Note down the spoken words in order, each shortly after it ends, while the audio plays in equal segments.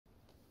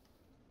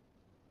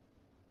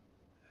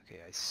Okay,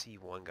 I see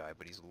one guy,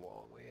 but he's a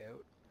long way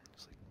out.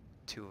 It's like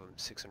two of them,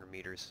 600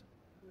 meters.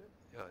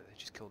 They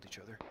just killed each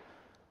other.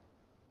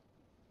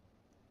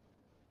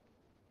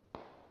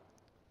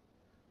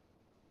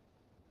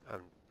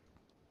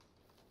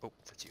 Oh,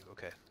 that's you.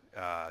 Okay.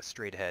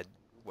 Straight ahead,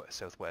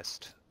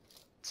 southwest,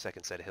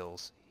 second set of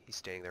hills. He's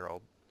staying there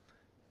all...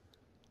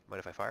 Mind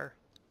if I fire?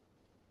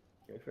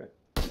 Go for it.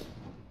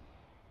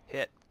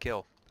 Hit.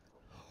 Kill.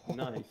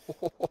 Nice.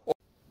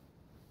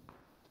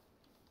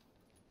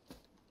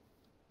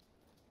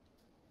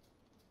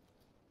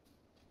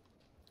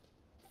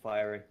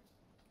 Firing.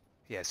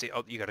 Yeah, see,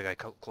 oh, you got a guy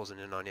closing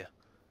in on you.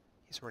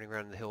 He's running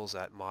around in the hills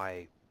at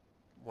my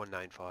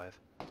 195.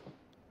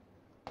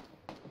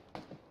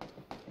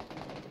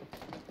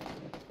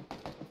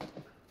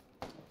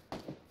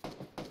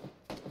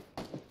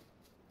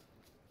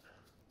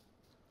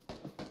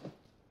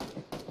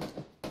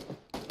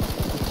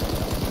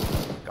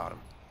 Got him.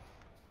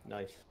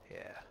 Nice. Yeah,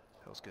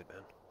 that was good,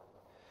 man.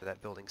 That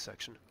building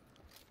section.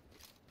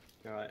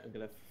 Alright,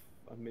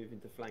 I'm moving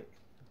to flank.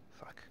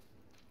 Fuck.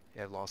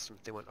 Yeah, I lost him.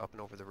 They went up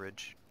and over the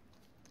ridge.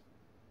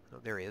 Oh,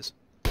 there he is.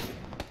 I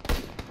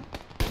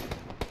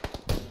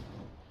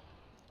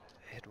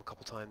hit him a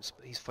couple times,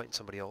 but he's fighting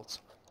somebody else.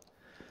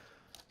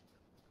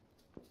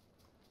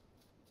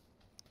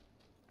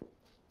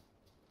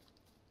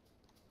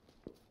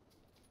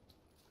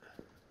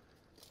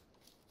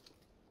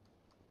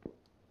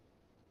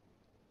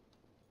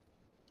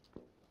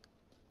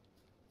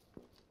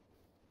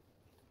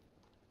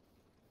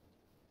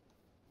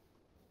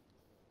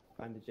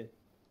 Bandaging.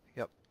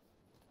 Yep.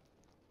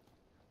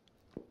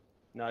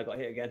 No, I got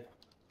hit again.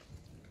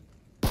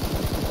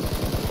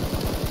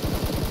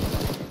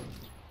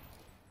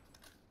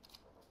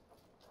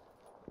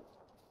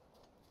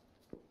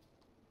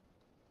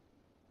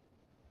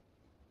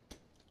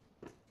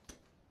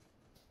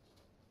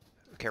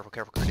 Careful,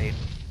 careful, grenade.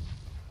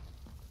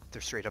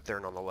 They're straight up there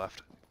and on the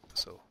left,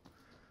 so...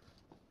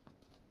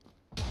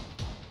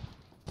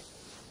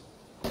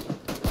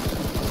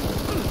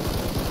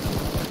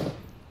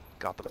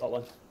 Got them. Got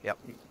one. Yep,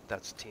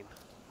 that's the team.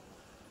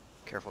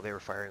 Careful, they were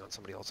firing on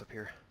somebody else up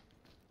here.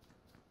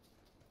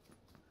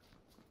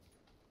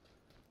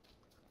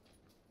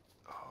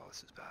 Oh, this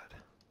is bad.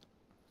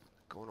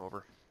 Going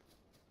over.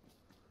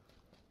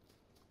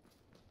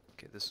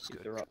 Okay, this is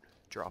good. They're up.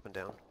 Dropping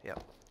down.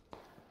 Yep.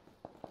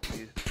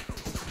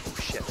 Oh,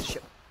 shit,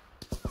 shit.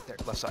 There,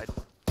 left side.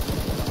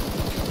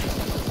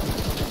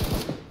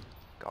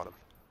 Got him.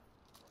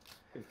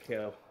 Good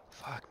kill.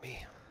 Fuck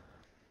me.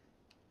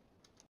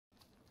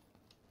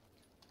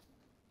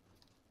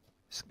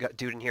 Got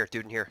dude in here,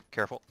 dude in here.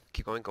 Careful.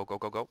 Keep going. Go, go,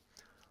 go, go.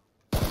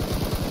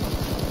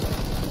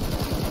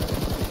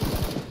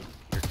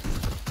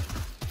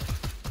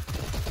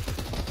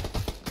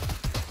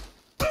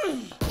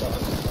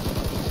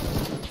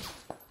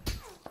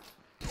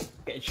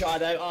 Getting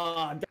shot out.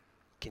 Oh,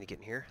 Can you get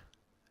in here?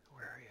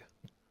 Where are you?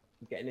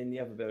 I'm getting in the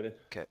other building.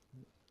 Okay.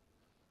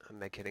 I'm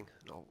meg hitting,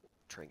 and I'll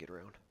try and get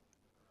around.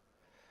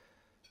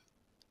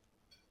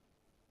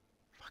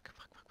 Fuck,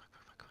 fuck, fuck, fuck,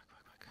 fuck, fuck,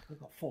 fuck, fuck. I've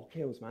got 4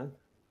 kills, man.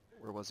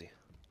 Where was he?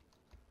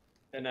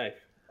 I don't know.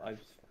 I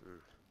just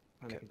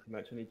Okay. panicking too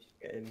much. I need to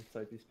get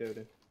inside this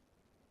building.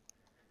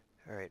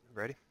 Alright,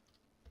 ready?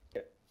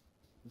 Yeah.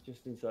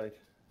 Just inside.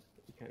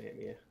 You can't hit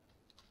me here.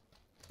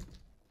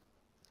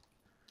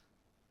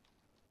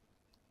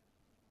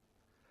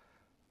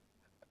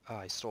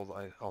 I stole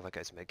all that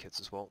guy's med kits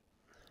as well.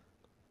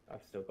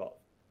 I've still got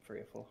 3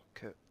 or 4.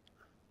 Okay.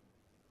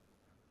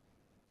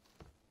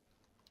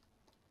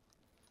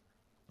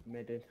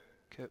 Medded.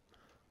 Okay.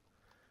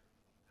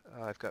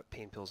 I've got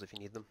pain pills if you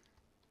need them.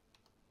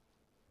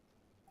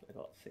 I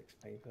got 6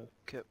 pain pills.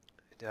 Okay.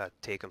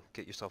 Take them.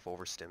 Get yourself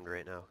overstimmed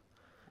right now.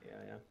 Yeah,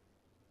 I am.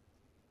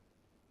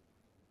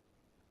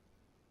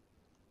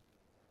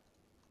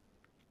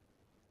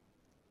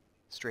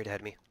 Straight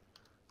ahead of me.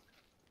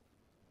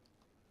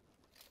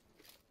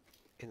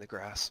 In the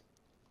grass.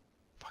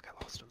 Fuck,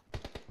 I lost him.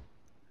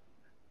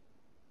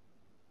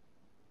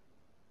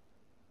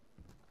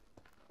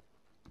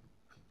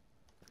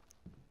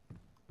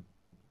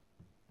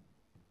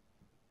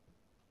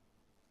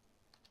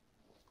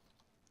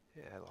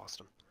 Yeah, I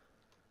lost him.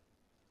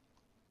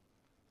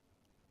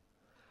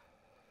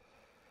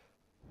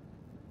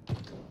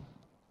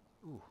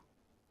 Ooh.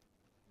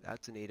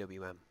 That's an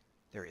AWM.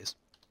 There he is.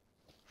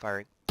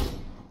 Firing.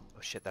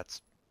 Oh shit,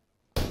 that's...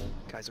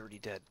 Guy's already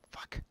dead.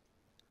 Fuck.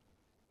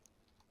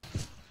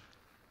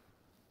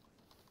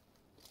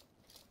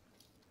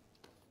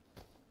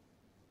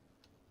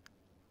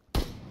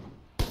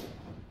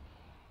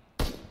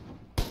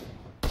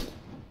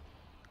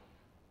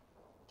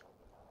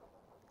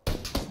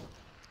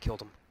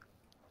 Killed him.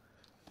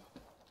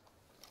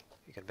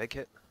 You got a big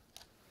hit?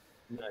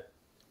 No.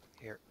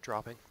 Here,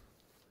 dropping.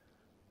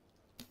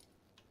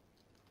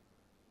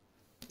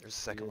 There's a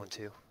second one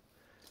too.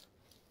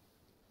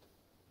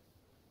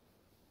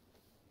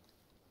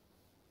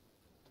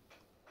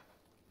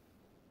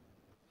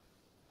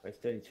 There's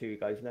only 2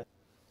 guys left.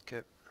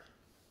 Okay.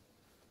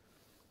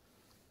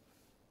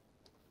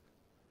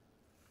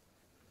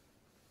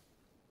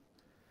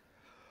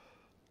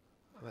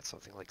 at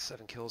something like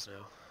 7 kills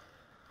now.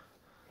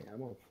 Yeah,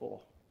 I'm on 4.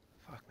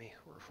 Fuck me,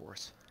 we're a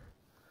force.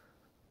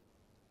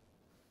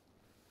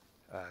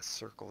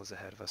 Circle is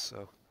ahead of us,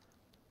 so...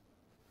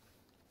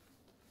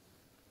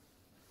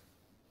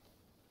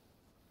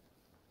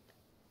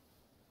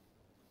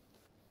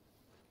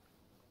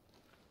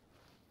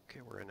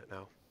 Okay, we're in it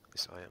now. At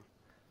least I am.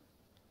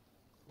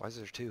 Why is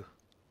there 2?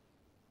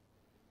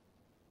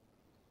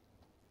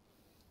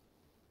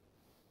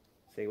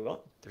 See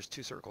what? There's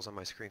 2 circles on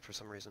my screen for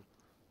some reason.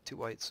 2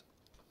 whites.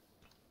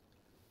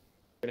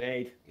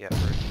 Grenade. Yeah,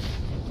 right.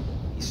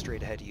 He's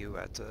straight ahead of you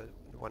at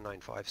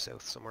 195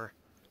 south somewhere.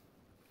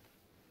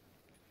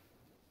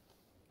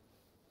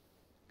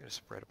 Gonna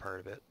spread apart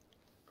a bit.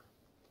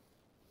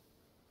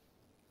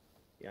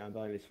 Yeah, I'm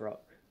behind this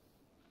rock.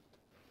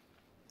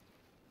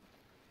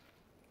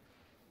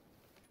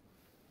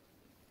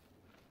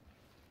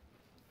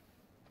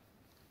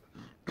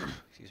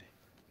 Excuse me.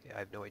 Yeah, I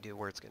have no idea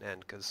where it's gonna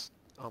end because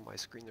on my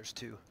screen there's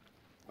 2.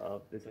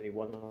 There's only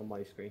 1 on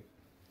my screen,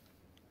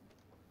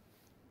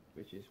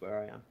 which is where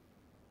I am.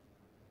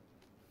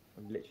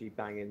 I'm literally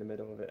bang in the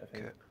middle of it, I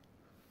think. Okay.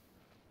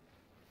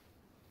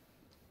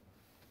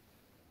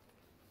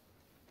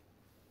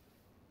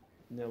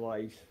 No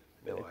eyes.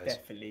 No They're eyes.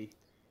 Definitely.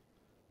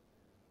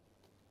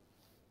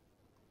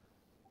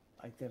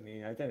 I don't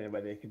know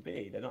where they could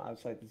be. They're not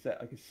outside the zone.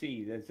 I can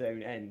see the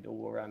zone end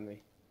all around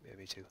me. Yeah,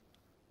 me too.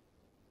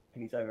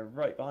 And he's over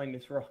right behind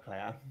this rock I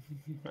am.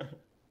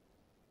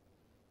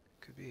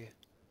 Could be.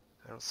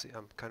 I don't see.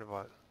 I'm kind of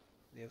on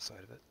the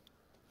outside of it.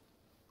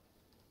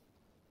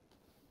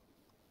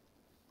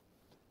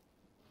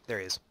 There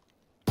he is.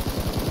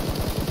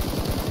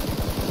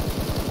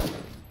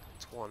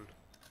 It's 1.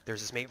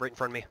 There's his mate right in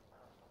front of me.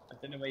 I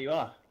don't know where you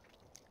are.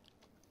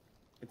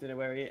 I don't know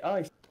where he is. Oh,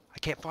 I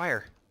can't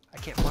fire. I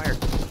can't fire.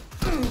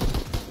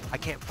 I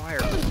can't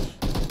fire.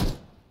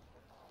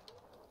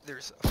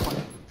 There's a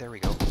fucking... There we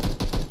go.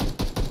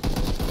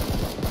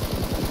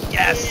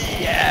 Yes!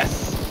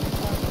 Yes!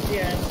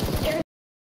 yes.